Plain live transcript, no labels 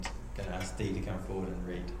going to ask Dee to come forward and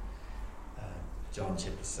read John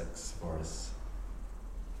chapter 6 for us.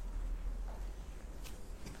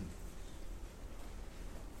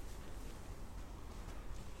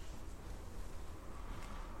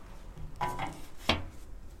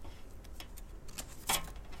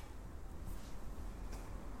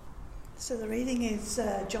 So the reading is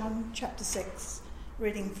John chapter 6,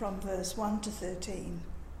 reading from verse 1 to 13.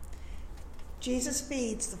 Jesus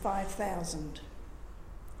feeds the 5,000.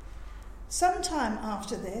 Sometime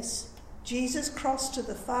after this, Jesus crossed to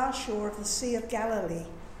the far shore of the Sea of Galilee,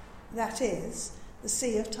 that is, the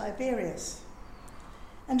Sea of Tiberias.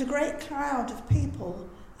 And a great crowd of people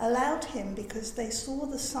allowed him because they saw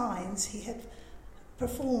the signs he had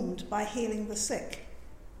performed by healing the sick.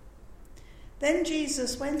 Then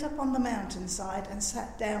Jesus went up on the mountainside and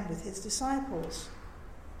sat down with his disciples.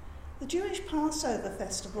 The Jewish Passover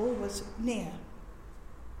festival was near.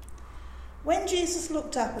 When Jesus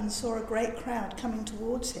looked up and saw a great crowd coming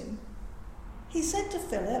towards him, he said to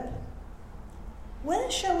Philip, "Where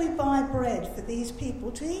shall we buy bread for these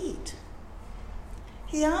people to eat?"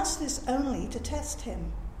 He asked this only to test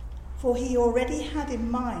him, for he already had in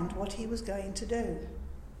mind what he was going to do.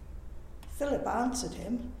 Philip answered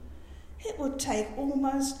him, "It would take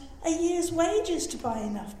almost a year's wages to buy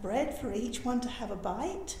enough bread for each one to have a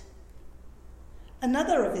bite."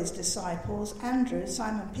 Another of his disciples, Andrew,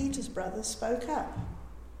 Simon Peter's brother, spoke up.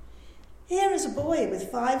 "Here is a boy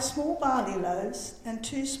with 5 small barley loaves and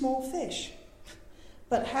 2 small fish.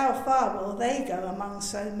 But how far will they go among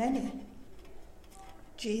so many?"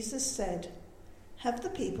 Jesus said, "Have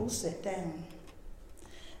the people sit down."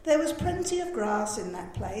 There was plenty of grass in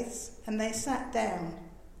that place, and they sat down.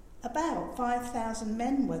 About 5,000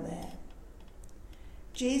 men were there.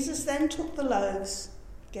 Jesus then took the loaves,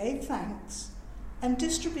 gave thanks, and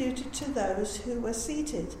distributed to those who were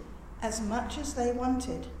seated as much as they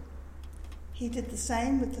wanted. He did the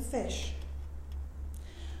same with the fish.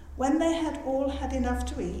 When they had all had enough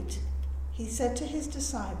to eat, he said to his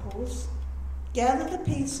disciples, "Gather the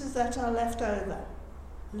pieces that are left over.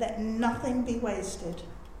 Let nothing be wasted."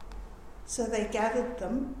 So they gathered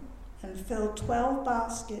them and filled 12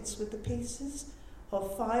 baskets with the pieces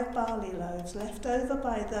of 5 barley loaves left over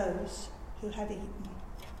by those who had eaten.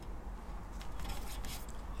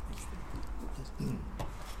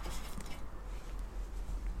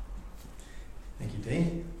 Thank you,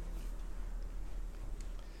 Dee.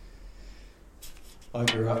 I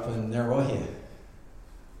grew up in Narrohia.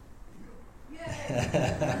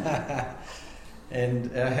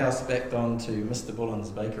 And our house backed on to Mr. Bullen's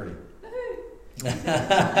bakery.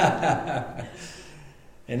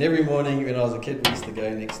 And every morning when I was a kid, we used to go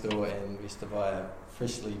next door and we used to buy a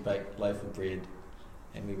freshly baked loaf of bread,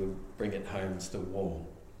 and we would bring it home still warm.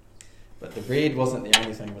 But the bread wasn't the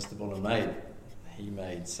only thing Mr. Bullen made. He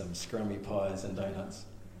made some scrummy pies and donuts.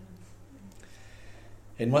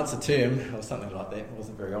 And once a term, or something like that, it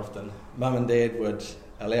wasn't very often, Mum and Dad would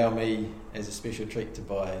allow me as a special treat to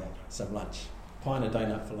buy some lunch, pie and a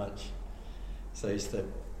donut for lunch. So I used to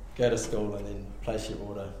go to school and then place your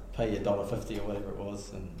order, pay your $1.50 or whatever it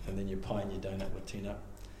was, and then your pie and your donut would turn up.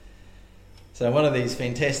 So one of these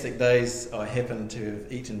fantastic days, I happened to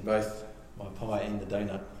have eaten both my pie and the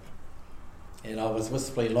donut, and I was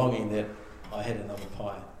wistfully longing that I had another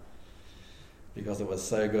pie because it was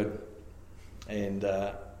so good. And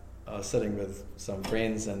I was sitting with some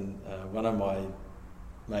friends, and one of my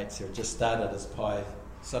mates who had just started his pie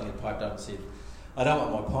suddenly piped up and said, "I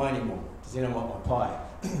don't want my pie anymore. Does anyone want my pie?"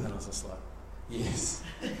 And I was just like, "Yes,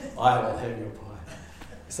 I will have your pie."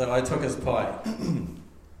 So I took his pie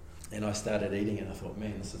and I started eating it. I thought,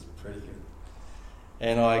 man, this is pretty good.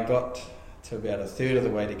 And I got to about a third of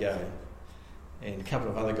the way to go, and a couple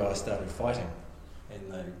of other guys started fighting,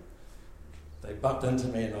 and they bumped into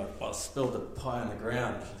me, and I spilled the pie on the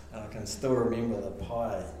ground, and I can still remember the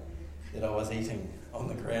pie that I was eating on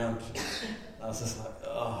the ground. I was just like,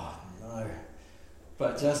 oh no.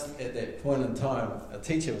 But just at that point in time, a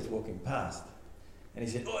teacher was walking past, and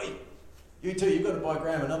he said, "Oi, you two, you've got to buy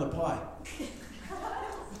Graham another pie."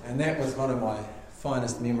 And that was one of my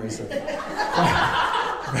finest memories of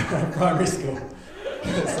primary school.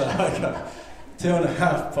 So I got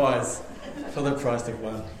 2.5 pies for the price of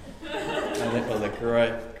one. And that was a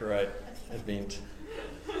great, great event.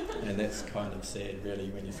 And that's kind of sad, really,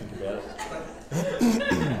 when you think about it.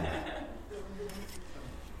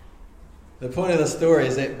 The point of the story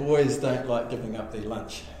is that boys don't like giving up their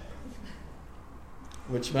lunch,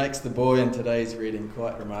 which makes the boy in today's reading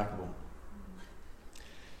quite remarkable.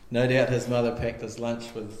 No doubt his mother packed his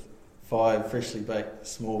lunch with 5 freshly baked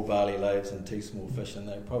small barley loaves and 2 small fish, and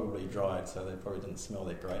they were probably dried, so they probably didn't smell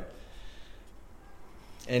that great.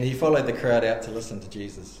 And he followed the crowd out to listen to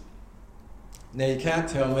Jesus. Now you can't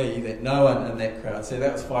tell me that no one in that crowd, see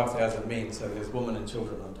that was 5,000 men, so there's women and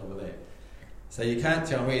children on top of that. So you can't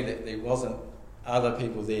tell me that there wasn't other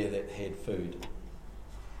people there that had food.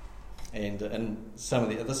 And some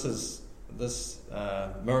of this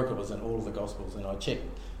miracle was in all of the Gospels, and I checked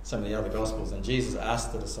some of the other Gospels, and Jesus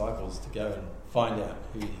asked the disciples to go and find out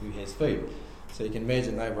who has food. So you can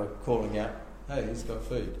imagine they were calling out, "Hey, who's got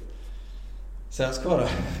food?" So it's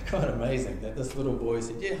quite amazing that this little boy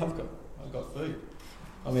said, "Yeah, I've got food."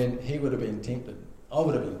 I mean, he would have been tempted. I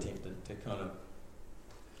would have been tempted to kind of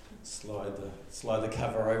slide the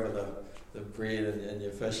cover over the bread and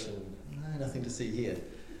your fish, and no, nothing to see here.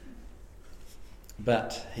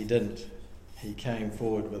 But he didn't. He came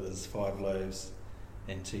forward with his 5 loaves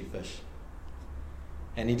and 2 fish.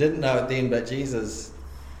 And he didn't know it then, but Jesus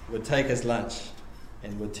would take his lunch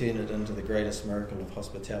and would turn it into the greatest miracle of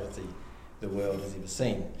hospitality the world has ever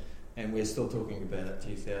seen. And we're still talking about it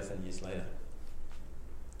 2,000 years later.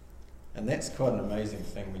 And that's quite an amazing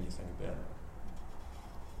thing when you think about it.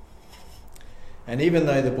 And even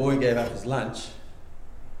though the boy gave up his lunch,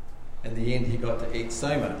 in the end he got to eat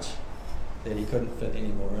so much that he couldn't fit any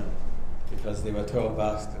more in, because there were 12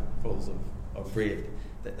 basketfuls of bread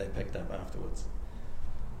that they picked up afterwards.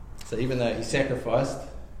 So even though he sacrificed,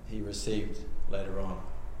 he received later on.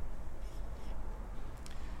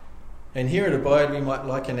 And here at Abide, we might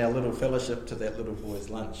liken our little fellowship to that little boy's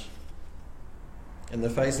lunch. In the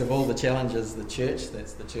face of all the challenges the church,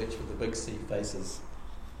 that's the church with the big C, faces,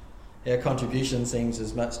 our contribution seems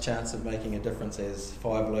as much chance of making a difference as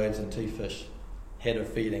 5 loaves and 2 fish had of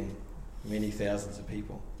feeding many thousands of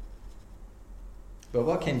people. But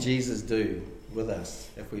what can Jesus do with us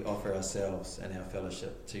if we offer ourselves and our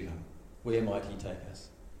fellowship to him? Where might he take us?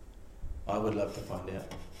 I would love to find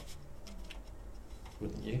out.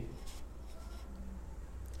 Wouldn't you?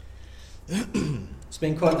 It's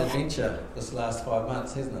been quite an adventure this last 5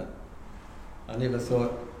 months, hasn't it? I never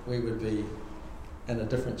thought we would be in a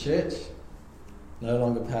different church, no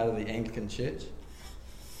longer part of the Anglican Church.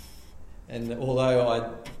 And although I'd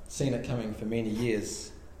seen it coming for many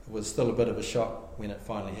years, it was still a bit of a shock when it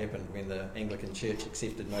finally happened, when the Anglican Church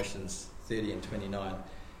accepted motions 30 and 29,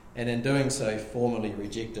 and in doing so formally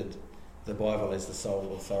rejected the Bible as the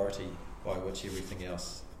sole authority by which everything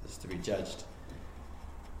else is to be judged.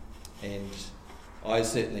 And I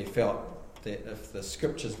certainly felt that if the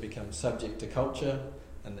scriptures become subject to culture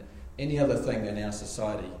and any other thing in our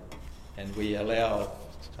society, and we allow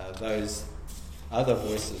those other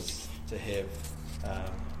voices to have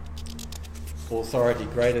authority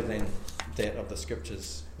greater than that of the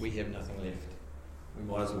scriptures, we have nothing left. We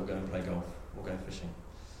might as well go and play golf or go fishing,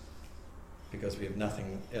 because we have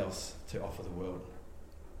nothing else to offer the world.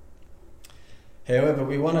 However,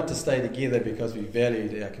 we wanted to stay together because we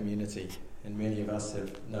valued our community, and many of us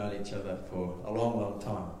have known each other for a long, long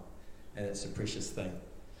time, and it's a precious thing.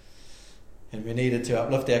 And we needed to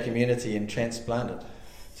uplift our community and transplant it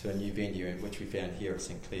to a new venue, which we found here at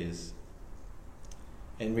St. Clair's.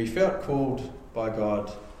 And we felt called by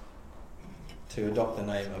God to adopt the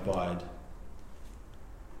name Abide.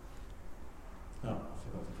 Oh, I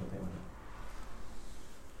forgot to put that one in.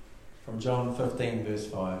 From John 15, verse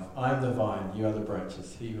 5, I am the vine, you are the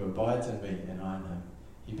branches. He who abides in me and I in him,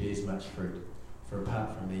 he bears much fruit. For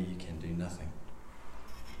apart from me, you can do nothing.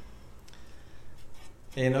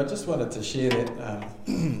 And I just wanted to share that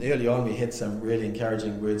early on we had some really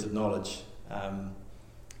encouraging words of knowledge.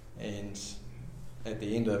 And at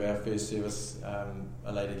the end of our first service,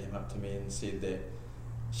 a lady came up to me and said that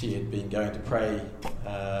she had been going to pray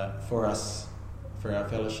for us, for our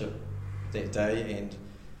fellowship that day, and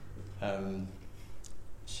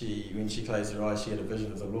when she closed her eyes, she had a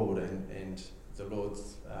vision of the Lord, and the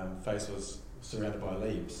Lord's face was surrounded by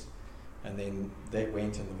leaves. And then that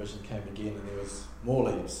went, and the vision came again, and there was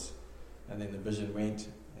more leaves. And then the vision went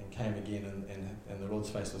and came again, and the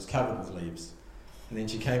Lord's face was covered with leaves. And then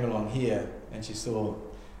she came along here, and she saw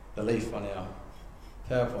the leaf on our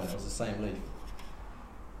PowerPoint. It was the same leaf.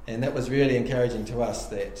 And that was really encouraging to us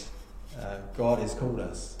that God has called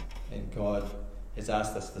us, and God has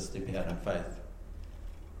asked us to step out in faith.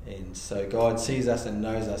 And so God sees us and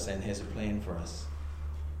knows us and has a plan for us.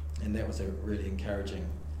 And that was a really encouraging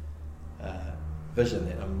vision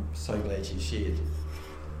that I'm so glad she shared.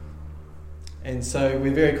 And so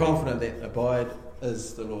we're very confident that Abide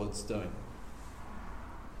is the Lord's doing.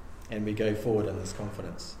 And we go forward in this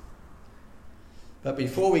confidence. But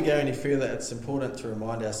before we go any further, it's important to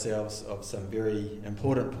remind ourselves of some very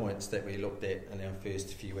important points that we looked at in our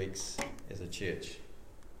first few weeks as a church.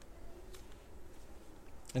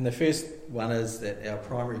 And the first one is that our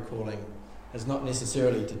primary calling is not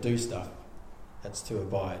necessarily to do stuff, it's to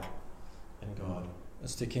abide in God.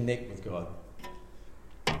 It's to connect with God.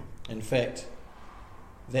 In fact,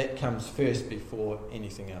 that comes first before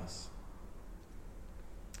anything else.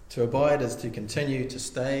 To abide is to continue, to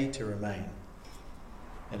stay, to remain.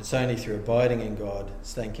 And it's only through abiding in God,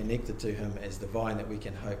 staying connected to Him as the vine, that we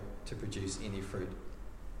can hope to produce any fruit.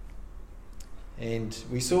 And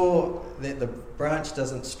we saw that the branch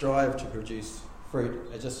doesn't strive to produce fruit,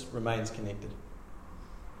 it just remains connected.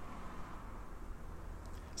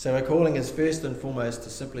 So our calling is first and foremost to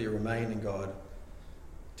simply remain in God,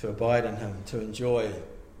 to abide in Him, to enjoy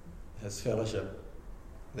His fellowship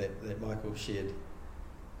that Michael shared,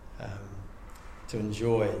 to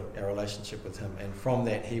enjoy our relationship with Him, and from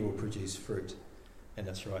that He will produce fruit in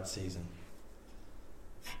its right season.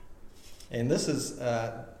 And this is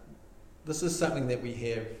something that we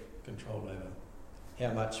have control over,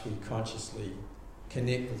 how much we consciously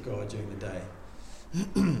connect with God during the day.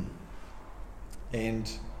 And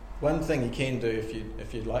one thing you can do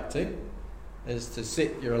if you'd like to is to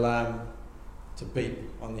set your alarm to beep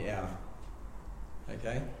on the hour.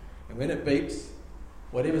 Okay? And when it beeps,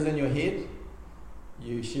 whatever's in your head,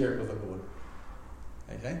 you share it with the Lord.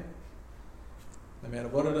 Okay? No matter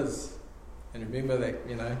what it is. And remember that,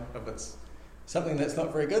 if it's something that's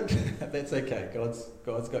not very good, that's okay.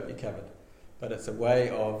 God's got you covered. But it's a way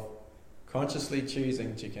of consciously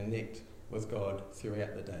choosing to connect with God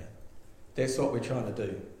throughout the day. That's what we're trying to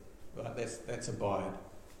do. Right? That's abide.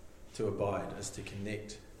 To abide is to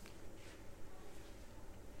connect.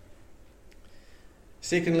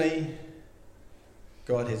 Secondly,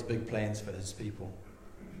 God has big plans for His people.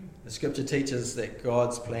 The scripture teaches that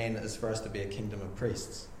God's plan is for us to be a kingdom of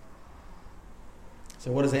priests.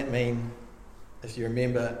 So what does that mean? If you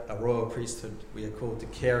remember, a royal priesthood, we are called to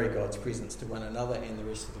carry God's presence to one another and the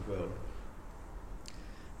rest of the world.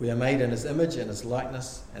 We are made in His image and His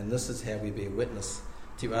likeness, and this is how we bear witness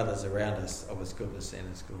to others around us of His goodness and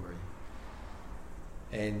His glory.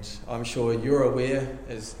 And I'm sure you're aware,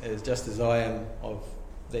 as just as I am, of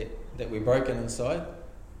that we're broken inside,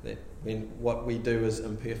 that when what we do is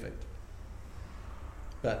imperfect.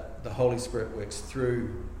 But the Holy Spirit works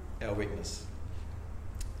through our weakness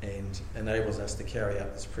and enables us to carry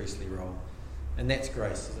out this priestly role. And that's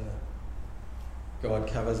grace, isn't it? God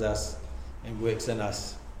covers us and works in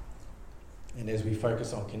us. And as we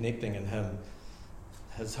focus on connecting in Him,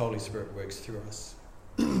 His Holy Spirit works through us.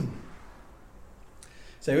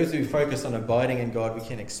 So as we focus on abiding in God, we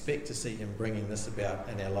can expect to see Him bringing this about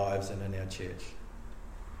in our lives and in our church.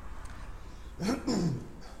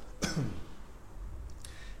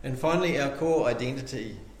 And finally, our core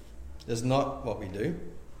identity is not what we do,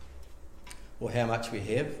 or how much we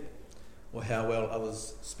have, or how well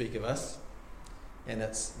others speak of us. And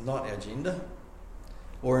it's not our gender,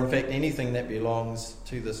 or in fact anything that belongs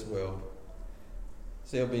to this world.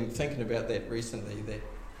 So I've been thinking about that recently, that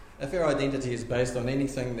if our identity is based on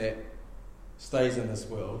anything that stays in this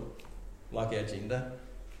world, like our gender,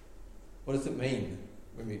 what does it mean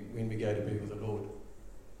when we go to be with the Lord?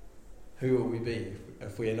 Who will we be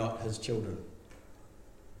if we are not His children?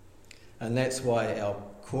 And that's why our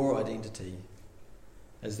core identity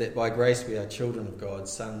is that by grace we are children of God,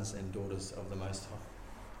 sons and daughters of the Most High.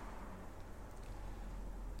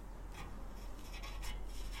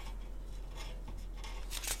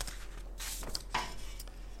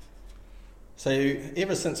 So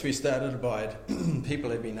ever since we started Abide,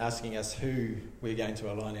 people have been asking us who we're going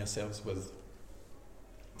to align ourselves with.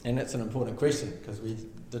 And that's an important question, because we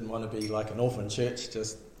didn't want to be like an orphan church,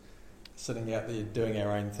 just sitting out there doing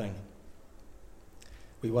our own thing.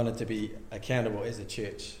 We wanted to be accountable as a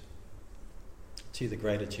church to the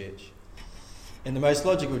greater church. And the most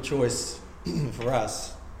logical choice for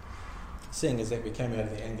us, seeing as that we came out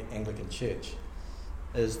of the Anglican Church,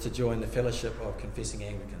 is to join the Fellowship of Confessing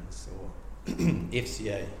Anglicans, or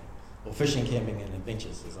FCA, or Fishing, Camping and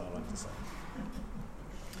Adventures, as I like to say.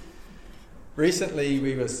 Recently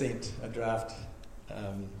we were sent a draft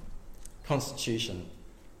constitution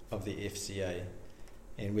of the FCA,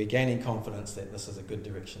 and we're gaining confidence that this is a good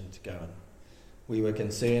direction to go in. We were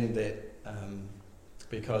concerned that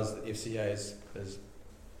because the FCA is,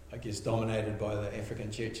 I guess, dominated by the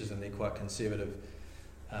African churches and they're quite conservative,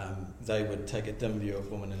 they would take a dim view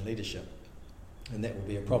of women in leadership. And that will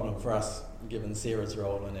be a problem for us, given Sarah's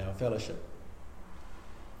role in our fellowship.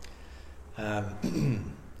 But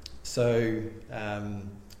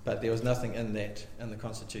there was nothing in the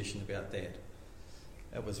Constitution about that.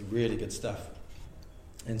 It was really good stuff.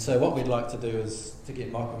 And so what we'd like to do is to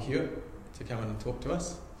get Michael Hewitt to come in and talk to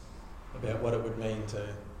us about what it would mean to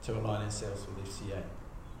align ourselves with FCA.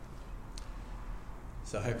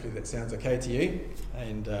 So hopefully that sounds okay to you,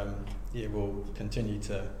 and we'll continue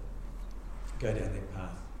to go down that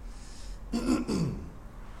path.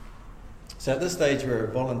 So at this stage we're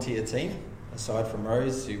a volunteer team, aside from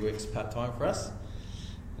Rose, who works part-time for us,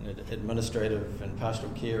 in administrative and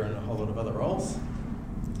pastoral care and a whole lot of other roles.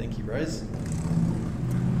 Thank you, Rose.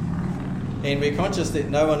 And we're conscious that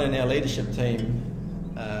no one in our leadership team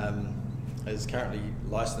is currently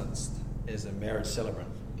licensed as a marriage celebrant.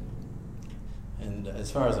 And as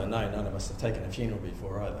far as I know, none of us have taken a funeral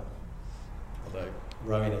before either. Although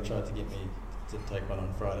Rowena tried to get me to take one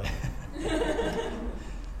on Friday.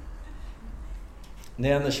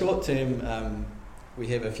 Now, in the short term, we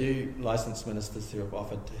have a few licensed ministers who have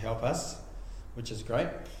offered to help us, which is great.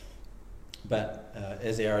 But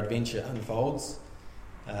as our adventure unfolds,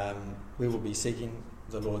 we will be seeking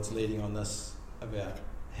the Lord's leading on this about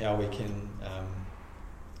how we can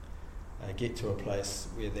get to a place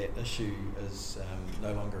where that issue is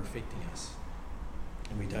no longer affecting us,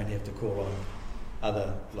 and we don't have to call on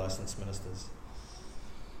other licensed ministers.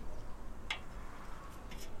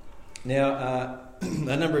 Now,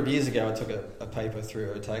 a number of years ago I took a paper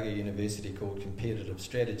through Otago University called Competitive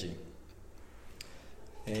Strategy,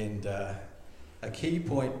 and a key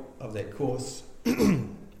point of that course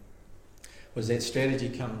was that strategy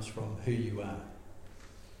comes from who you are.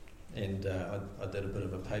 And I did a bit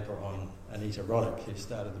of a paper on Anita Roddick, who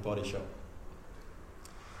started the Body Shop.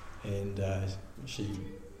 And I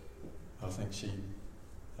think she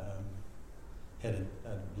had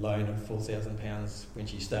a loan of £4,000 when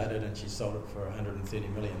she started, and she sold it for 130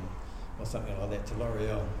 million or something like that to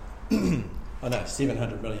L'Oreal.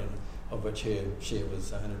 700 million, of which her share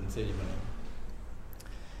was 130 million.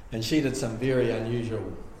 And she did some very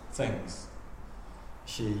unusual things.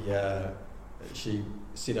 She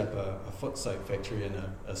set up a foot soap factory in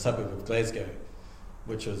a suburb of Glasgow,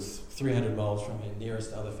 which was 300 miles from her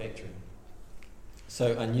nearest other factory.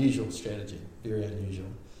 So unusual strategy, very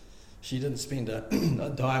unusual. She didn't spend a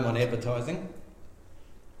dime on advertising,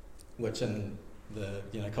 which in the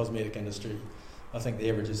cosmetic industry, I think the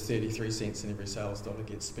average is 33 cents in every sales dollar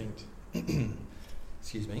gets spent.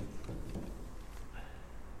 Excuse me.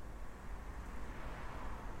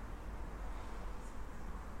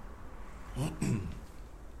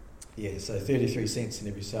 So 33 cents in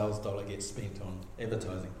every sales dollar gets spent on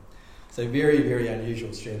advertising. So very, very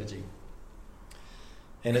unusual strategy.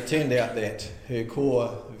 And it turned out that her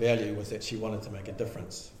core value was that she wanted to make a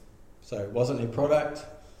difference. So it wasn't her product,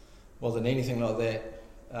 wasn't anything like that,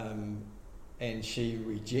 and she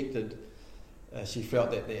rejected, she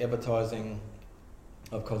felt that the advertising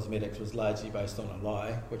of cosmetics was largely based on a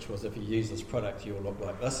lie, which was if you use this product you'll look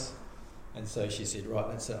like this. And so she said, right,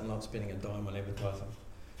 that's it, I'm not spending a dime on advertising.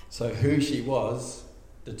 So who she was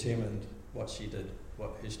determined what she did,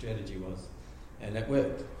 what her strategy was, and it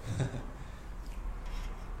worked.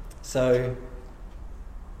 So,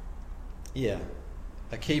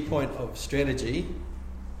 a key point of strategy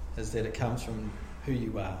is that it comes from who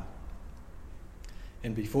you are.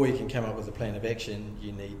 And before you can come up with a plan of action,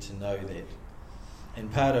 you need to know that.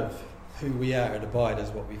 And part of who we are at Abide is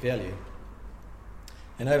what we value.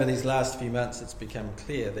 And over these last few months, it's become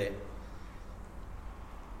clear that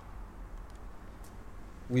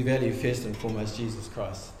we value first and foremost Jesus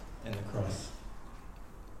Christ and the cross.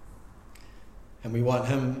 And we want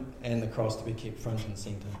him and the cross to be kept front and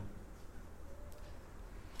centre.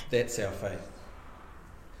 That's our faith.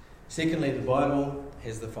 Secondly, the Bible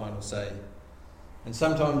has the final say. And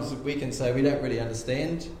sometimes we can say we don't really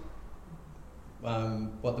understand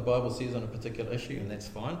what the Bible says on a particular issue, and that's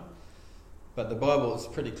fine. But the Bible is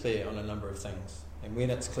pretty clear on a number of things. And when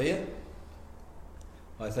it's clear,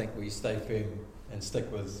 I think we stay firm and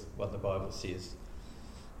stick with what the Bible says.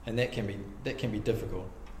 And that can be difficult,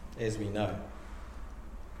 as we know.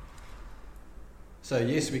 So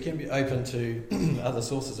yes, we can be open to other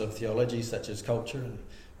sources of theology, such as culture and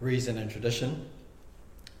reason and tradition,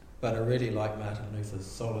 but I really like Martin Luther's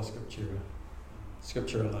sola scriptura,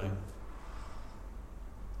 scripture alone,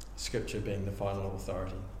 scripture being the final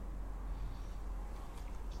authority.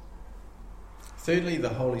 Thirdly, the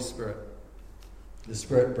Holy Spirit. The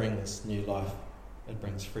Spirit brings new life. It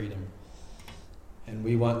brings freedom. And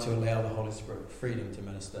we want to allow the Holy Spirit freedom to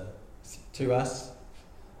minister to us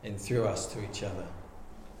and through us to each other.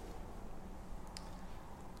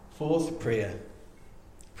 Fourth, prayer.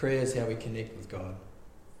 Prayer is how we connect with God.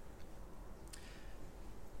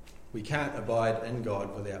 We can't abide in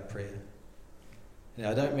God without prayer. Now,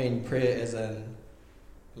 I don't mean prayer as in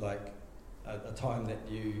like a time that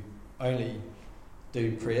you only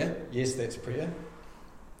do prayer. Yes, that's prayer.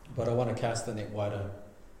 But I want to cast the net wider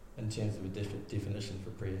in terms of a definition for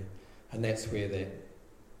prayer. And that's where that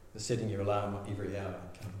the setting your alarm every hour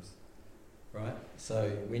comes, right? So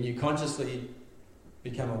when you consciously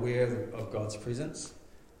become aware of God's presence,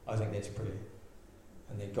 I think that's prayer.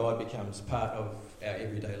 And then God becomes part of our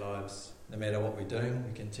everyday lives. No matter what we're doing,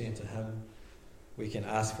 we can turn to Him. We can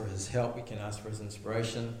ask for His help. We can ask for His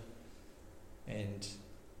inspiration. And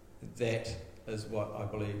that is what I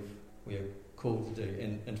believe we are called to do.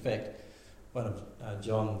 And in fact, one of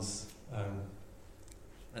John's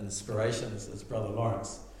inspirations is Brother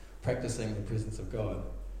Lawrence, practicing the presence of God.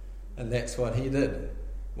 And that's what he did.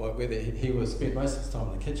 Whether he was spent most of his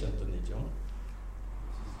time in the kitchen, didn't he, John?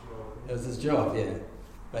 It was his job, yeah.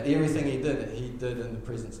 But everything he did in the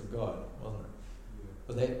presence of God, wasn't it?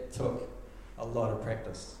 But that took a lot of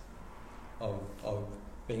practice of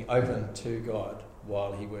being open to God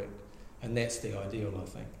while he worked. And that's the ideal, I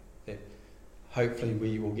think. That hopefully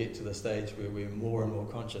we will get to the stage where we're more and more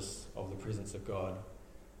conscious of the presence of God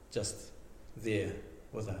just there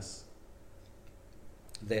with us.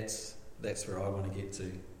 That's where I want to get to.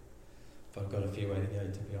 But I've got a fair way to go,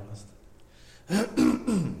 to be honest.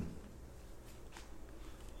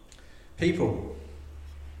 People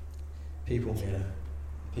matter.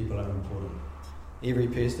 People are important. Every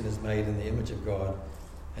person is made in the image of God,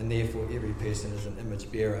 and therefore every person is an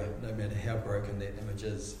image bearer, no matter how broken that image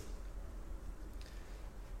is.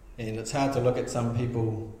 And it's hard to look at some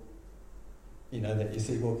people, that you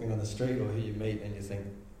see walking on the street or who you meet, and you think,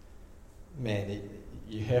 man,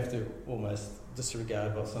 you have to almost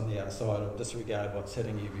disregard what's on the outside or disregard what's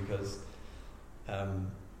hitting you, because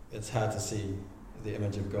it's hard to see the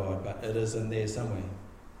image of God, but it is in there somewhere,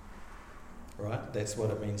 right? That's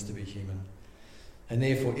what it means to be human. And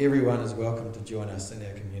therefore everyone is welcome to join us in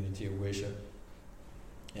our community of worship.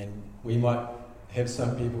 And we might have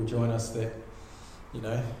some people join us that,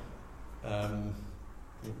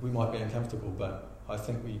 we might be uncomfortable, but I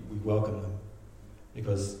think we welcome them,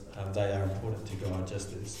 because they are important to God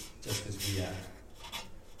just as we are.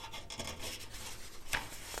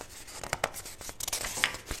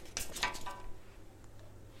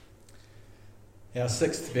 Our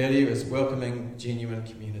sixth value is welcoming genuine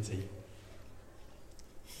community.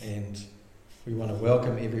 And we want to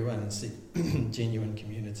welcome everyone and seek genuine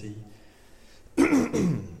community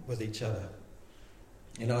with each other.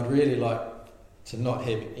 And I'd really like to not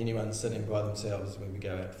have anyone sitting by themselves when we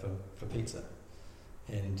go out for pizza.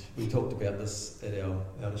 And we talked about this at our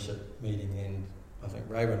eldership meeting, and I think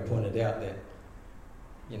Raven pointed out that,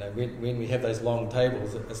 when we have those long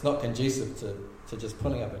tables, it's not conducive to just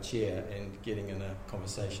putting up a chair and getting in a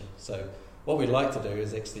conversation. So what we'd like to do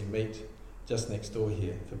is actually meet just next door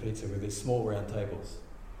here for pizza with these small round tables.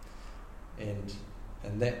 And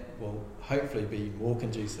that will hopefully be more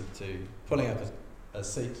conducive to pulling up a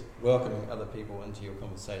seat, welcoming other people into your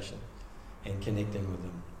conversation and connecting with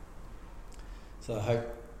them. So I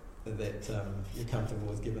hope that you're comfortable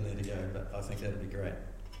with giving that a go, but I think that would be great.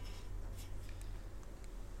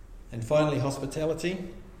 And finally, hospitality.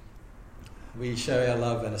 We show our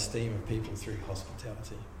love and esteem of people through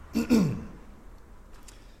hospitality.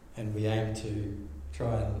 And we aim to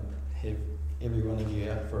try and have every one of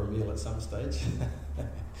you out for a meal at some stage.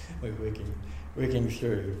 We're working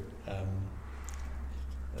through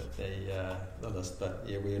the list, but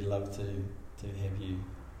yeah, we'd love to have you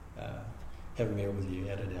have a meal with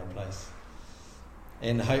you out at our place.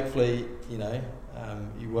 And hopefully,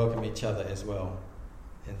 you welcome each other as well.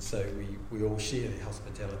 And so we all share the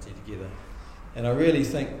hospitality together. And I really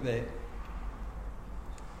think that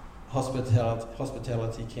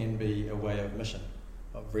hospitality can be a way of mission,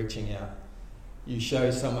 of reaching out. You show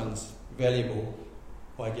someone's valuable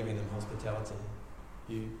by giving them hospitality.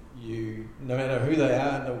 You no matter who they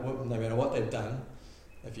are, no matter what they've done,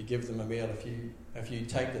 if you give them a meal, if you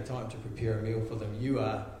take the time to prepare a meal for them, you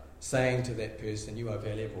are saying to that person, you are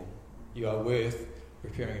valuable. You are worth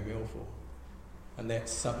preparing a meal for. And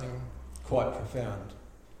that's something quite profound.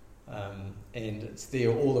 And it's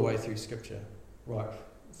there all the way through Scripture, right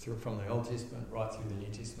through from the Old Testament, right through the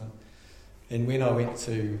New Testament. And when I went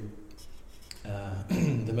to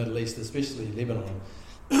the Middle East, especially Lebanon,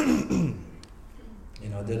 I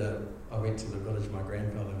went to the village my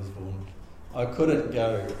grandfather was born. I couldn't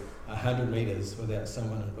go 100 metres without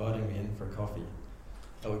someone inviting me in for a coffee.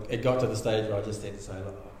 It got to the stage where I just had to say,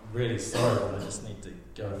 look, I'm really sorry, but I just need to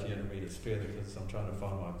go a few hundred metres further because I'm trying to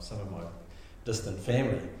find some of my distant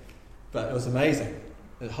family. But it was amazing.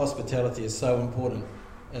 The hospitality is so important,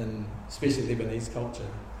 in especially Lebanese culture.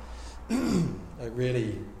 I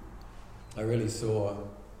really saw.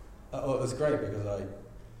 It was great because I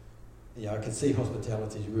could see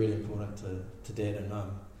hospitality is really important to Dad and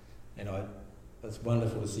Mum, and it's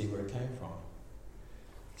wonderful to see where it came from.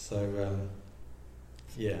 So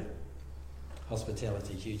Yeah,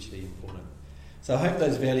 hospitality, hugely important. So I hope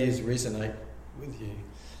those values resonate with you.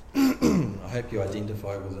 I hope you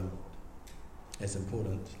identify with them as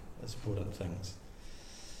important things.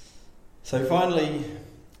 So finally,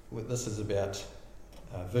 this is about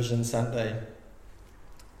Vision Sunday,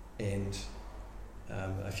 and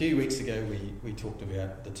a few weeks ago we talked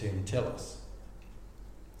about the term telos.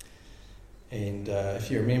 And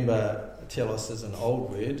if you remember, telos is an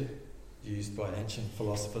old word used by ancient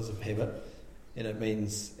philosophers of habit, and it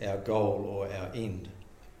means our goal or our end.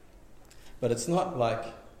 But it's not like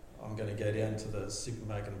I'm going to go down to the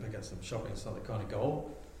supermarket and pick up some shopping. It's not the kind of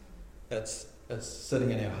goal. It's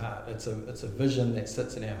sitting in our heart. It's a vision that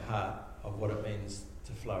sits in our heart of what it means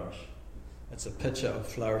to flourish. It's a picture of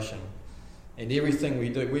flourishing, and everything we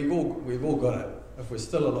do, we've all got it. If we're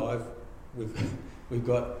still alive, we've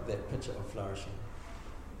got that picture of flourishing.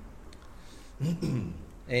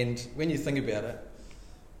 And when you think about it,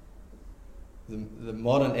 the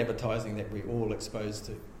modern advertising that we're all exposed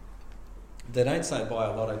to, they don't say buy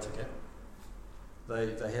a lotto ticket.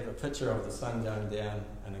 They have a picture of the sun going down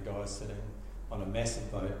and a guy sitting on a massive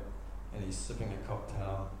boat and he's sipping a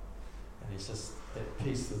cocktail and he's just at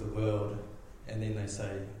peace with the world, and then they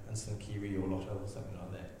say instant kiwi or lotto or something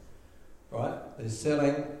like that. Right? They're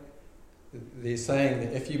saying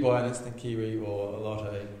that if you buy an instant kiwi or a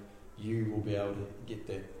lotto, you will be able to get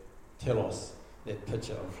that telos, that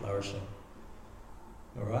picture of flourishing.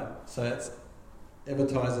 Alright? So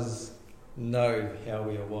advertisers know how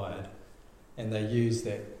we are wired, and they use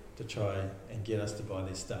that to try and get us to buy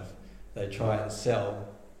their stuff. They try and sell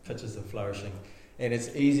pictures of flourishing. And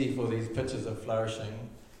it's easy for these pictures of flourishing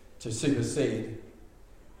to supersede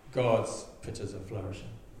God's pictures of flourishing.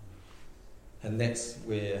 And that's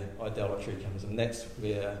where idolatry comes in. That's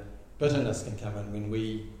where bitterness can come in, when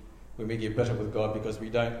we get bitter with God because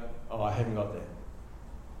I haven't got that.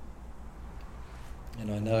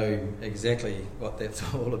 And I know exactly what that's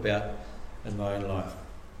all about in my own life.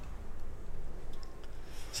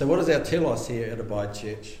 So what is our telos here at Abide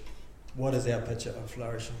Church? What is our picture of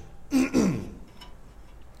flourishing?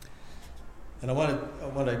 And I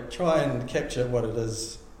want to try and capture what it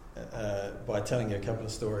is by telling you a couple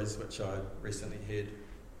of stories which I recently heard.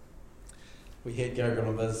 We had Gogol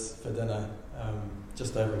and Viz for dinner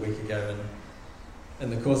just over a week ago, and in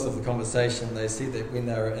the course of the conversation they said that when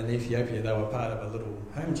they were in Ethiopia they were part of a little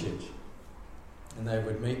home church, and they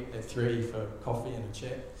would meet at 3 for coffee and a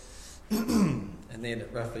chat, and then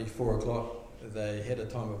at roughly 4 o'clock they had a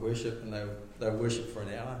time of worship, and they worshipped for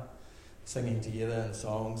an hour, singing together in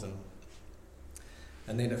songs,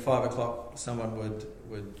 and then at 5 o'clock someone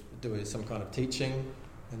would do some kind of teaching,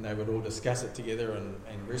 and they would all discuss it together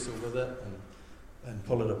and wrestle with it and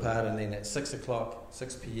pull it apart, and then at 6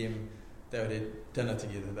 p.m, they would have dinner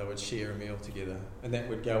together, they would share a meal together, and that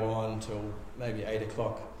would go on till maybe 8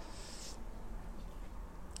 o'clock.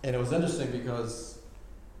 And it was interesting because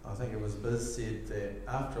I think it was Biz said that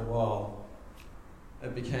after a while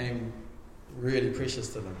it became really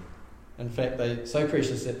precious to them. In fact, so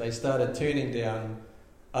precious that they started turning down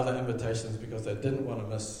other invitations because they didn't want to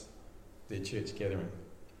miss their church gathering.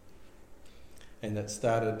 And that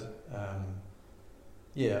started,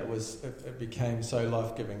 it became so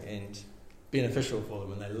life-giving and beneficial for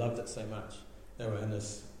them, and they loved it so much. They were in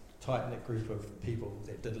this tight-knit group of people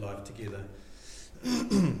that did life together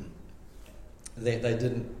that they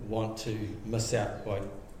didn't want to miss out by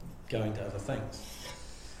going to other things.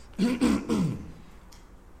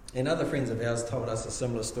 And other friends of ours told us a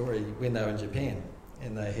similar story when they were in Japan,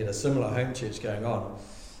 and they had a similar home church going on.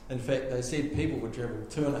 In fact, they said people would travel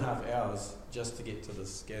 2.5 hours just to get to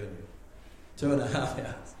this gathering. 2.5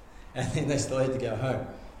 hours. And then they still had to go home.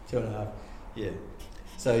 2.5. Yeah.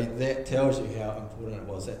 So that tells you how important it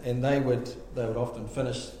was. And they would often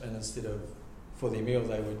finish, and instead of for their meal,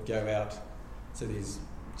 they would go out to these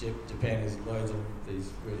Japan has loads of these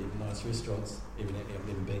really nice restaurants. Evidently, I've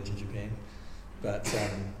never been to Japan. But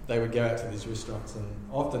they would go out to these restaurants, and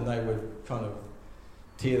often they would kind of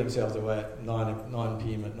tear themselves away at 9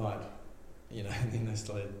 p.m. at night, and then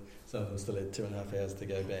some of them still had 2.5 hours to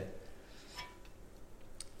go back.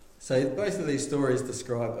 So both of these stories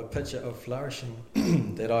describe a picture of flourishing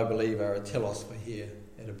that I believe are a telos for here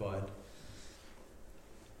at Abide.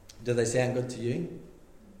 Do they sound good to you?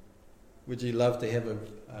 Would you love to have a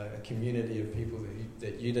community of people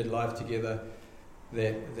that you did life together,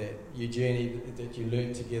 that you journeyed, that you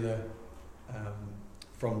learned together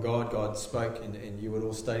from God? God spoke, and you would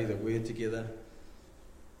all study the Word together.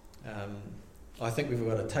 I think we've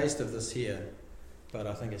got a taste of this here, but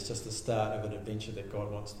I think it's just the start of an adventure that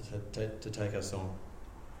God wants to take us on.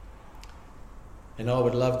 And I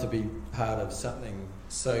would love to be part of something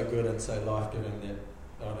so good and so life-giving that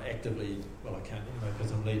I'd actively, well, I can't anyway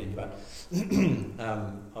because I'm leading, but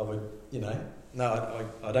I would, no,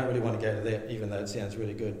 I don't really want to go to that, even though it sounds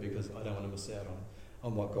really good, because I don't want to miss out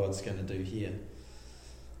on what God's going to do here.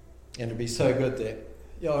 And it'd be so good that,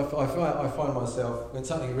 I find myself, when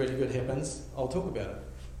something really good happens, I'll talk about it.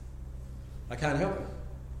 I can't help it.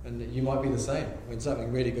 And you might be the same. When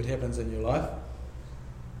something really good happens in your life,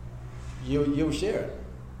 you'll share it,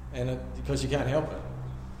 and because you can't help it.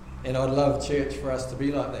 And I'd love church for us to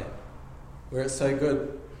be like that, where it's so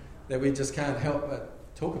good that we just can't help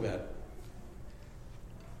but talk about it.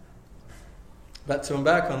 But to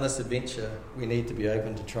embark on this adventure, we need to be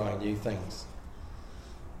open to trying new things.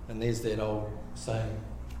 And there's that old saying,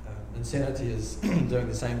 insanity is doing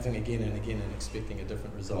the same thing again and again and expecting a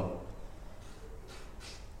different result.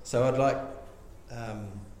 So I'd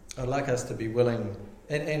like us to be willing,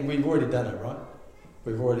 and we've already done it, right?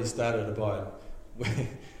 We've already started Abide.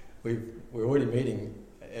 We're already meeting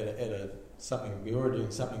at something. We're already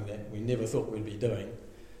doing something that we never thought we'd be doing.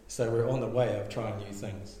 So we're on the way of trying new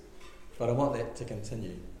things. But I want that to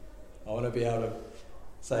continue. I want to be able to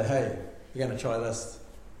say, hey, we're going to try this,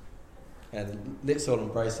 and let's all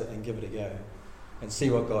embrace it and give it a go and see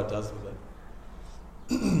what God does with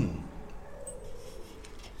it.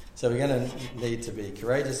 So we're going to need to be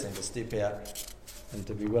courageous and to step out and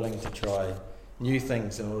to be willing to try new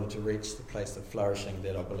things in order to reach the place of flourishing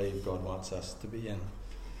that I believe God wants us to be in.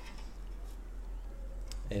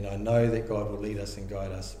 And I know that God will lead us and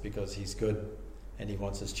guide us because He's good and He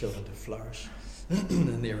wants His children to flourish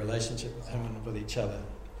in their relationship with Him and with each other.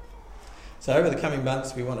 So over the coming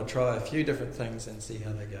months, we want to try a few different things and see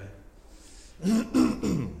how they go.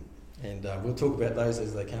 And we'll talk about those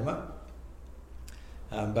as they come up.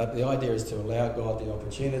 But the idea is to allow God the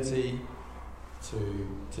opportunity to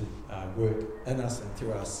work in us and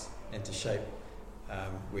through us and to shape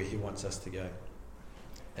where He wants us to go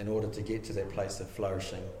in order to get to that place of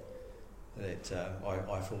flourishing that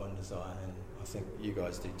I for one desire, and I think you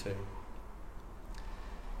guys do too.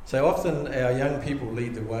 So often our young people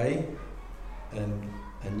lead the way in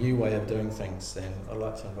a new way of doing things, and I'd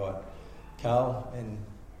like to invite Carl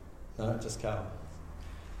just Carl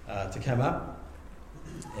to come up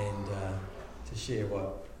and to share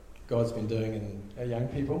what God's been doing in our young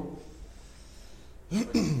people. Can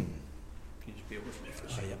you just bear with me for a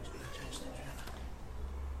second?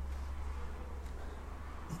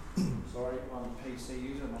 Yeah. Sorry, I'm a PC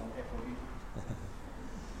user, not an Apple user.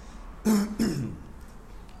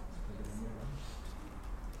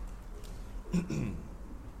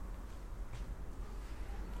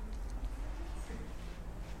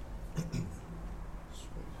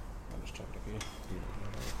 I'll just chuck it up here.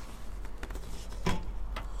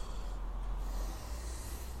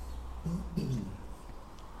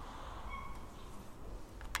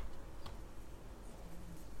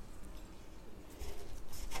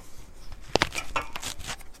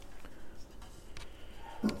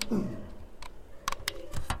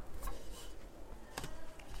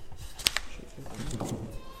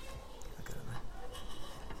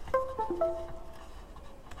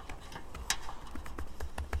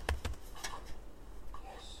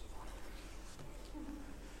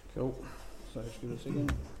 Cool. So just give it a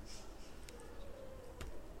second.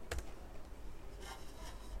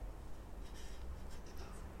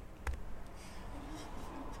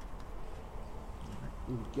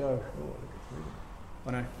 Here we go.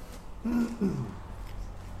 I know.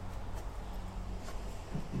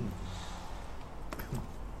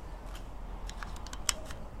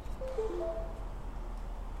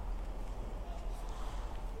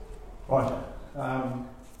 Right.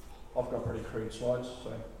 I've got pretty crude slides,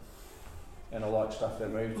 and I like stuff that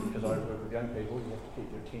moves because I work with young people. You have to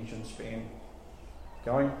keep your attention span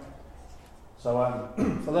going. So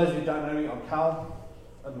for those of you who don't know me, I'm Carl,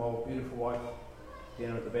 and my beautiful wife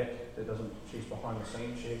down at the back. She's behind the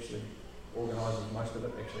scenes. She actually organises most of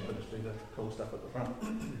it. Actually, I just do the cool stuff at the front.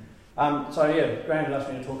 Graham asked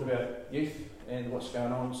me to talk about youth and what's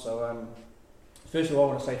going on. So first of all, I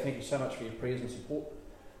want to say thank you so much for your prayers and support.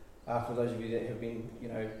 For those of you that have been,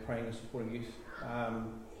 praying and supporting youth,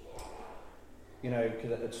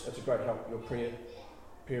 because it's a great help. Your prayer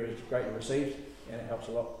is greatly received, and it helps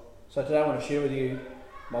a lot. So today I want to share with you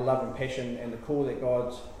my love and passion and the call that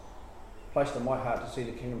God's placed in my heart to see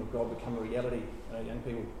the kingdom of God become a reality in our young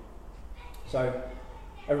people. So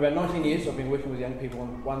over about 19 years I've been working with young people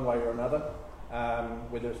in one way or another,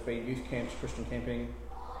 whether it's been youth camps, Christian camping,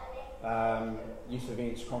 youth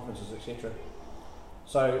events, conferences, etc.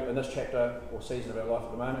 So in this chapter or season of our life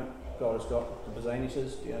at the moment, God has got the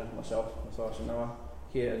Bazanises, myself, Matthias and Noah,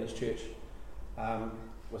 here in this church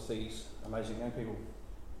with these amazing young people.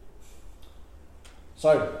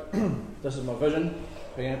 So, this is my vision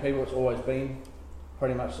for young people. It's always been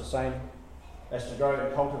pretty much the same, as to grow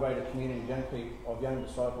and cultivate a community of young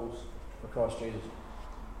disciples for Christ Jesus.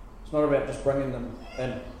 It's not about just bringing them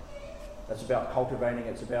in. It's about cultivating.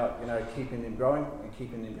 It's about, keeping them growing and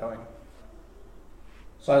keeping them going.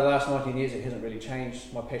 So the last 19 years, it hasn't really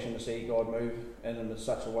changed. My passion to see God move in them in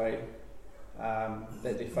such a way that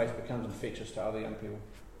their faith becomes infectious to other young people.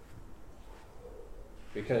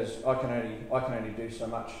 Because I can only do so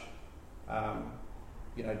much,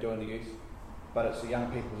 doing the youth, but it's the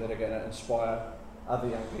young people that are going to inspire other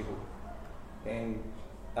young people. And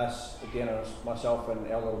us, again, myself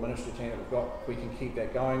and our little ministry team that we've got, we can keep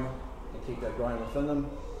that going and keep that growing within them.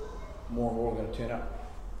 More and more are going to turn up.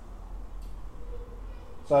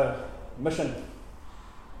 So, mission: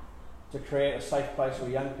 to create a safe place where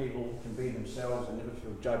young people can be themselves and never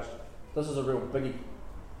feel judged. This is a real biggie.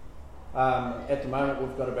 At the moment,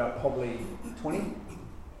 we've got about probably 20,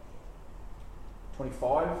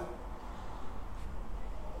 25,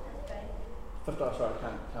 50, sorry, I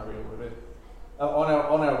can't read what it is.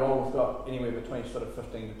 On our roll, we've got anywhere between sort of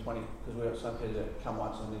 15 to 20, because we've got some kids that come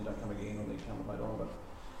once and then don't come again, or they come later on.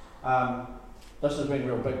 But this has been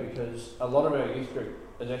real big because a lot of our youth group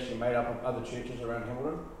is actually made up of other churches around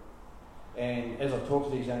Hamilton. And as I've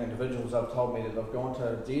talked to these young individuals, they've told me that they've gone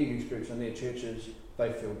to their youth groups in their churches,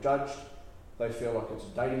 they feel judged, they feel like it's a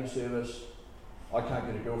dating service, I can't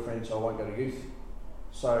get a girlfriend so I won't go to youth.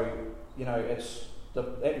 So, it's the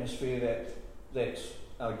atmosphere that's,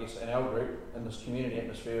 I guess, in our group, in this community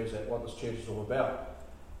atmosphere, is that what this church is all about,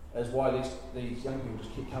 is why these young people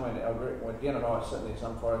just keep coming to our group. When Dan and I are sitting there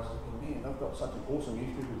some Fridays thinking, man, they've got such an awesome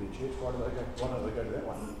youth group with their church, why don't they go to that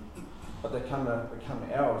one? But they come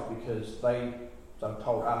to ours because they've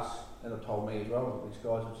told us, and they've told me as well, these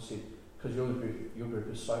guys have just said, because your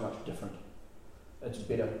group is so much different. It's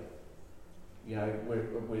better.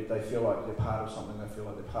 Where they feel like they're part of something, they feel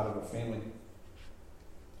like they're part of a family.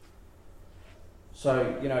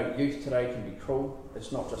 So, youth today can be cruel.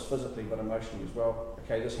 It's not just physically, but emotionally as well.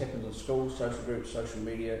 Okay, this happens in schools, social groups, social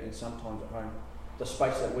media, and sometimes at home. The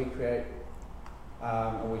space that we create,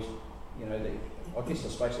 and I guess the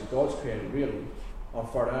space that God's created really on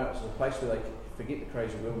Friday nights is a place where they forget the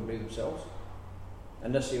crazy world and be themselves.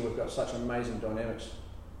 And this year we've got such amazing dynamics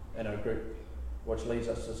in our group, which leads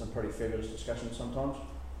us to some pretty fabulous discussions sometimes,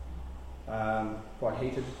 quite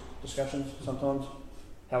heated discussions sometimes.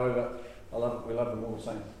 However, we love them all the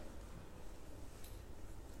same.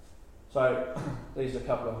 So these are a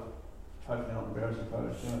couple of, hopefully not embarrassing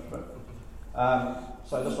photos too much, but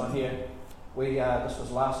so this one here, this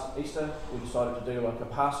was last Easter. We decided to do like a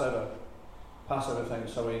Passover thing.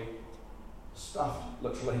 So we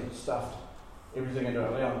literally stuffed everything into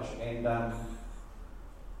our lounge, and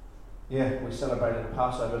we celebrated the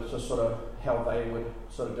Passover. It's just sort of how they would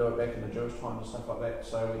sort of do it back in the Jewish time and stuff like that.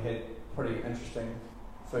 So we had pretty interesting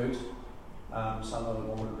foods. Some of them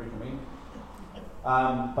I wouldn't recommend.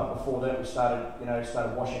 But before that, we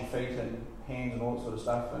started washing feet and hands and all that sort of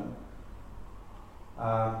stuff. And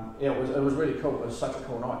it was really cool. It was such a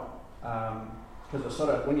cool night because it's sort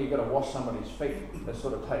of, when you got to wash somebody's feet, it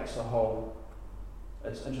sort of takes the whole.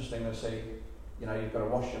 It's interesting to see. You've got to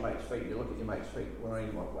wash your mate's feet. You look at your mate's feet. Well,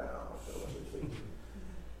 you're like, wow, I've got to wash his feet.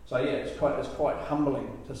 So it's quite humbling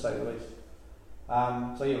to say the least.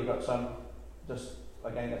 We've got some just.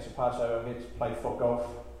 Again, that's a Passover. We had to play foot golf,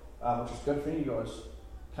 which is good for you guys.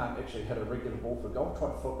 Can't actually hit a regular ball for golf. Try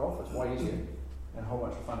foot golf, it's way easier and a whole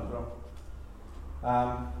bunch of fun as well.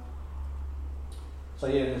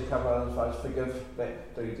 There's a couple of other folks. Forgive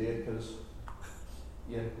that dude there because,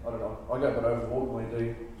 I don't know. I go a bit overboard when we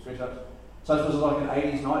do stretch ups. So this was like an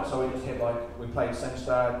 80s night, so we just had we played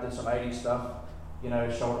SingStar, did some 80s stuff,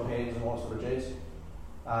 shoulder pads and all that sort of jazz.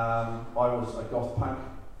 I was a goth punk.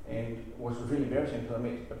 And it was really embarrassing because I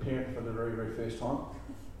met a parent for the very, very first time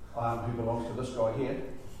who belongs to this guy here.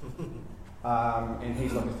 And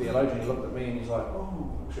he's like a theologian. He looked at me and he's like,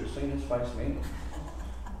 oh, I should have seen his face, man.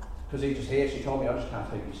 Because he actually told me, I just can't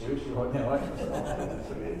take you seriously right now. I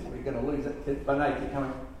said, we're going to lose it. But no, keep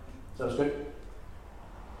coming. So it's good.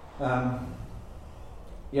 And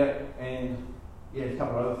a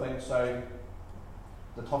couple of other things. So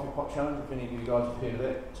the Toffee Pot Challenge, if any of you guys have heard of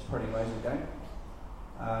that, it's a pretty amazing game.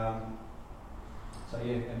 And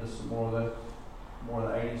just some more of the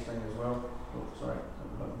 80s thing as well. Oh, sorry,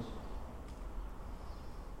 buttons.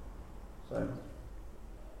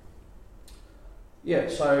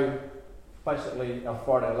 So basically our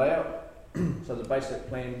Friday layout. So the basic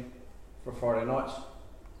plan for Friday nights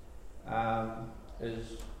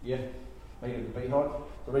is meet at the Beehive.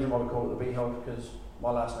 The reason why we call it the Beehive is because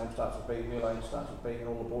my last name starts with B, her name starts with B, and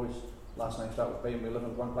all the boys' last names start with B, and we live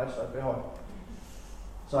in one place, so Beehive.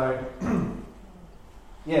 So,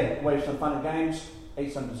 yeah, we have some fun and games,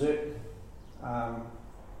 eat some dessert,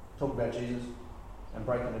 talk about Jesus, and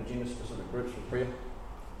break into gender-specific groups for prayer.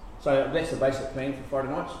 So that's the basic plan for Friday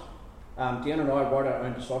nights. Deanna and I write our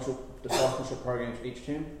own discipleship programs each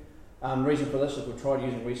term. The reason for this is we've tried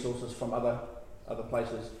using resources from other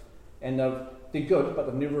places, and they're good, but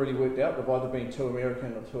they've never really worked out. They've either been too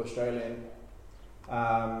American or too Australian,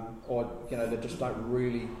 or they just don't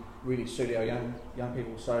really suit our young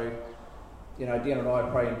people. So, Deanna and I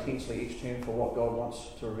pray intensely each term for what God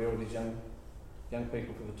wants to reveal to these young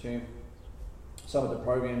people for the term. Some of the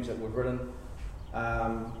programs that we've written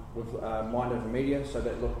with Mind Over Media, so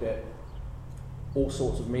that looked at all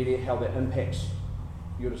sorts of media, how that impacts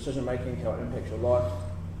your decision making, how it impacts your life.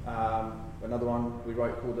 Another one we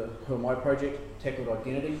wrote called the Who Am I Project, tackled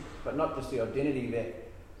identity, but not just the identity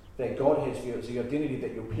that God has for you, it's the identity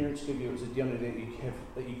that your parents give you, it's the identity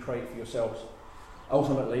that you create for yourselves.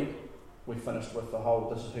 Ultimately, we finished with the whole,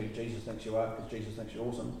 this is who Jesus thinks you are, because Jesus thinks you're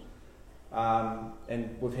awesome.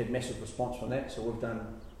 And we've had massive response from that, so we've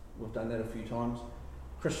done that a few times.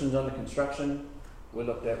 Christians under construction, we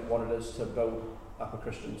looked at what it is to build up a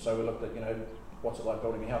Christian. So we looked at, what's it like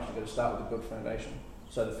building a house? You've got to start with a good foundation.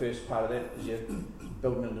 So the first part of that is you're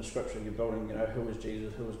building into scripture, you're building, who is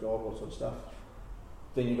Jesus, who is God, what sort of stuff.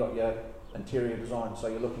 Then you've got your interior design. So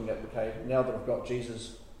you're looking at, okay, now that I've got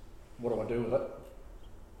Jesus, what do I do with it?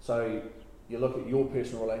 So you look at your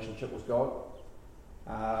personal relationship with God,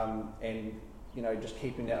 and just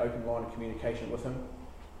keeping that open line of communication with him.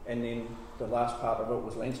 And then the last part of it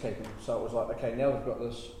was landscaping. So it was like, okay, now I've got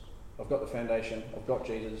this, I've got the foundation, I've got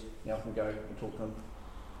Jesus, now I can go and talk to him,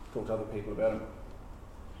 talk to other people about him.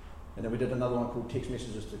 And then we did another one called Text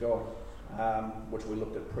Messages to God, which we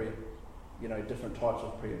looked at prayer, different types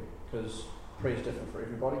of prayer, because prayer is different for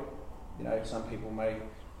everybody. Some people may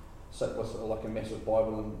sit with like a massive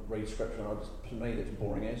Bible and read scripture, and to me that's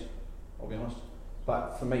boring as, I'll be honest.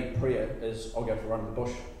 But for me, prayer is I'll go for a run in the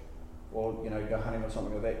bush, or go hunting or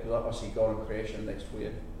something like that, because I see God in creation, and that's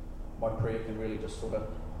where my prayer can really just sort of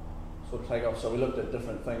take off. So we looked at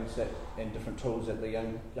different things and different tools that the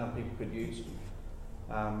young people could use.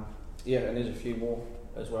 And there's a few more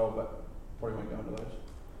as well, but probably won't go into those.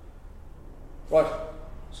 Right,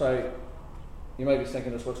 so you may be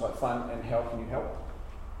thinking this looks like fun, and how can you help?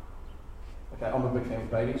 Okay, I'm a big fan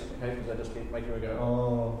of babies, okay, because they just make you go,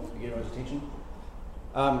 oh, you get everyone's attention.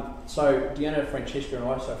 So Deanna, Francesca and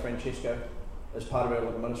I, so Francesca is part of our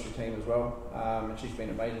little ministry team as well, and she's been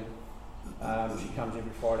amazing. She comes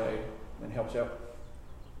every Friday and helps out.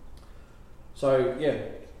 So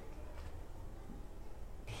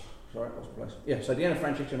so Deanna,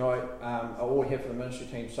 Francesca and I are all here for the ministry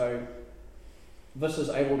team. So this is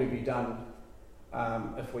able to be done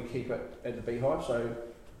if we keep it at the Beehive. So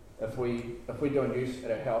if we're doing youth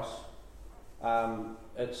at our house,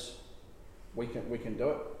 we can do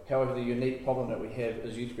it. However, the unique problem that we have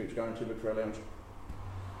is youth groups going too big for our lounge.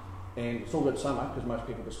 And it's all good summer because most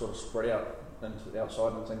people just sort of spread out into the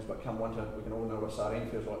outside and things, but come winter we can all know what sardine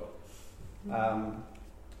feels like.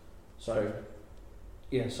 So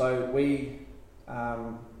we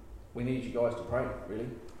need you guys to pray, really.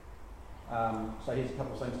 So here's a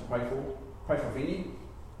couple of things to pray for. Pray for venue.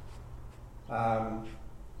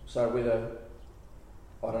 So whether,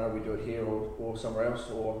 I don't know, we do it here or somewhere else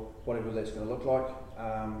or whatever that's going to look like.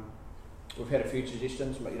 We've had a few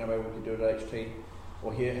suggestions, but maybe we could do it at HT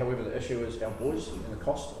or here. However, the issue is our boys and the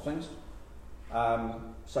cost of things.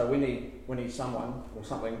 So we need someone or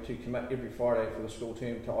something to commit every Friday for the school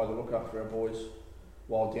term to either look after our boys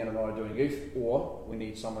while Dan and I are doing youth, or we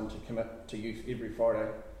need someone to commit to youth every Friday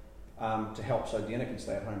to help so Deanna can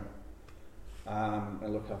stay at home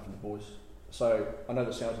and look after the boys. So I know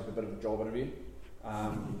this sounds like a bit of a job interview.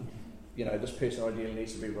 This person ideally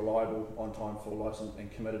needs to be reliable, on time, full license,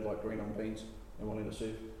 and committed like green on beans and willing to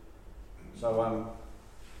serve. So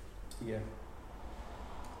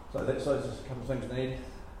So that's a couple of things to need.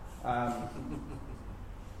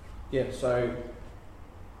 So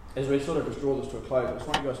as we sort of just draw this to a close, I just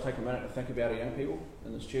want you guys to take a minute to think about our young people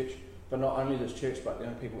in this church, but not only this church, but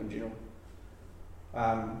young people in general.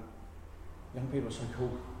 Young people are so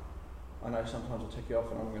cool. I know sometimes I tick you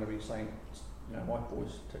off and I'm going to be saying, white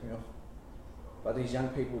boys tick me off. But these young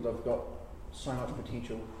people, they've got so much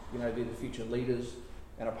potential. They're the future leaders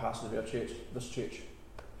and are pastors of our church, this church.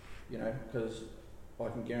 Because I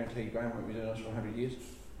can guarantee Graham won't be doing this for 100 years.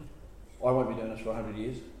 I won't be doing this for 100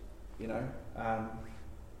 years.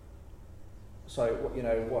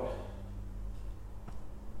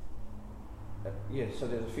 so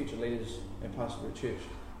they're the future leaders and pastors of the church.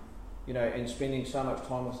 You know, and spending so much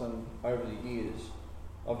time with them over the years,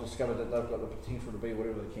 I've discovered that they've got the potential to be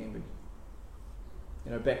whatever they can be.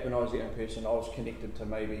 You know, back when I was a young person, I was connected to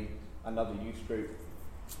maybe another youth group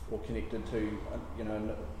or connected to, you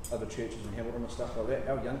know, other churches in Hamilton and stuff like that.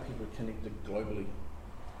 Our young people are connected globally.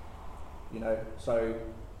 You know, so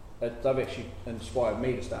they've actually inspired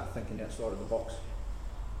me to start thinking outside of the box.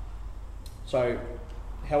 So,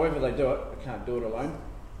 however they do it, they can't do it alone.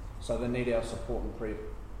 So they need our support and prayer.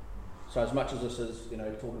 So as much as this is, you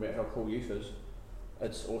know, talking about how cool youth is,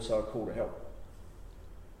 it's also a call to help.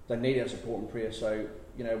 They need our support and prayer. So,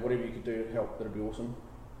 you know, whatever you could do to help, that'd be awesome.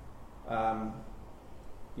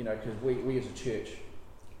 You know, because we as a church,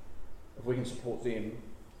 if we can support them,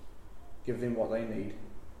 give them what they need,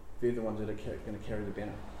 they're the ones that are going to carry the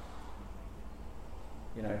banner.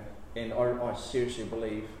 You know, and I seriously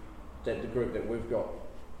believe that the group that we've got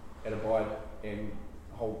at Abide and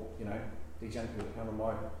whole, you know, these young people that come to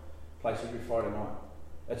my place every Friday night,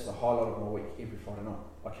 it's the highlight of my week every Friday night.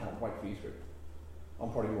 I can't wait for youth group.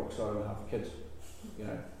 I'm probably more excited than half the kids, you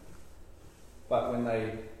know. But when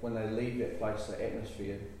they leave that place, the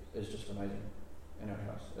atmosphere is just amazing in our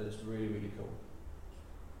house. It's really, really cool.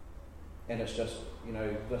 And it's just, you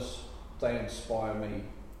know, they inspire me.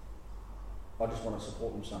 I just want to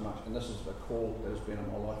support them so much. And this is a call that has been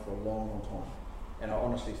in my life for a long, long time. And I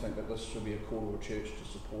honestly think that this should be a call to a church to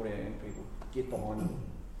support our young people. Get behind them.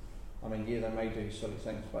 I mean, yeah, they may do silly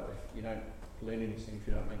things, but you don't learn anything if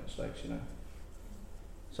you don't make mistakes, you know.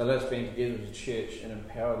 So let's band together as a church and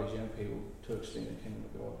empower these young people to extend the kingdom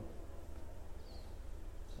of God.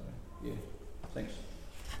 So, yeah, thanks.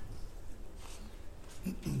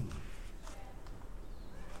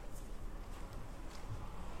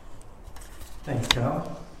 Thanks,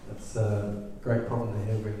 Carl. It's a great problem to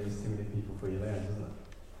have when there's too many people for your land, isn't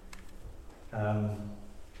it?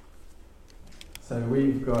 So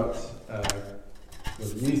we've got the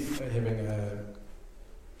youth are having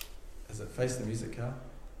is it Face the Music, Carl?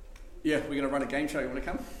 Yeah, we're going to run a game show. You want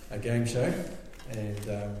to come? A game show, and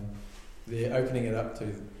they're opening it up to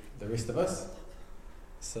the rest of us.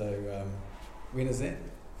 So when is that?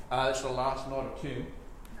 It's the last night of term.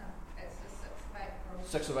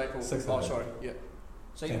 It's the 6th of April. 6th of April. Sorry, yeah.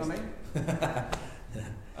 See what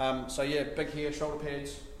I mean? So yeah, big hair, shoulder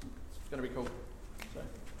pads. It's going to be cool. So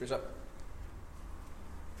dress up.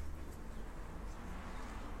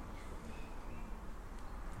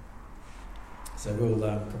 So we'll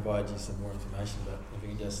provide you some more information, but if you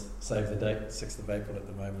can just save the date, 6th of April at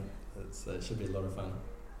the moment, it should be a lot of fun.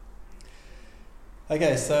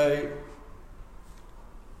 Okay, so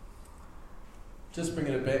just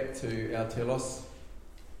bringing it back to our telos,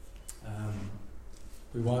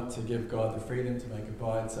 we want to give God the freedom to make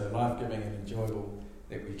Abide so life-giving and enjoyable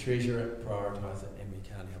that we treasure it, prioritise it, and we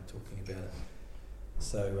can't help talking about it.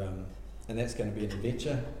 So, and that's going to be an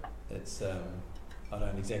adventure. It's I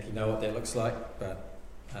don't exactly know what that looks like, but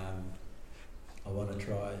I want to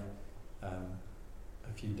try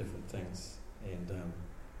a few different things, and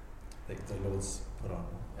that the Lord's put on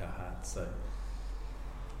our hearts. So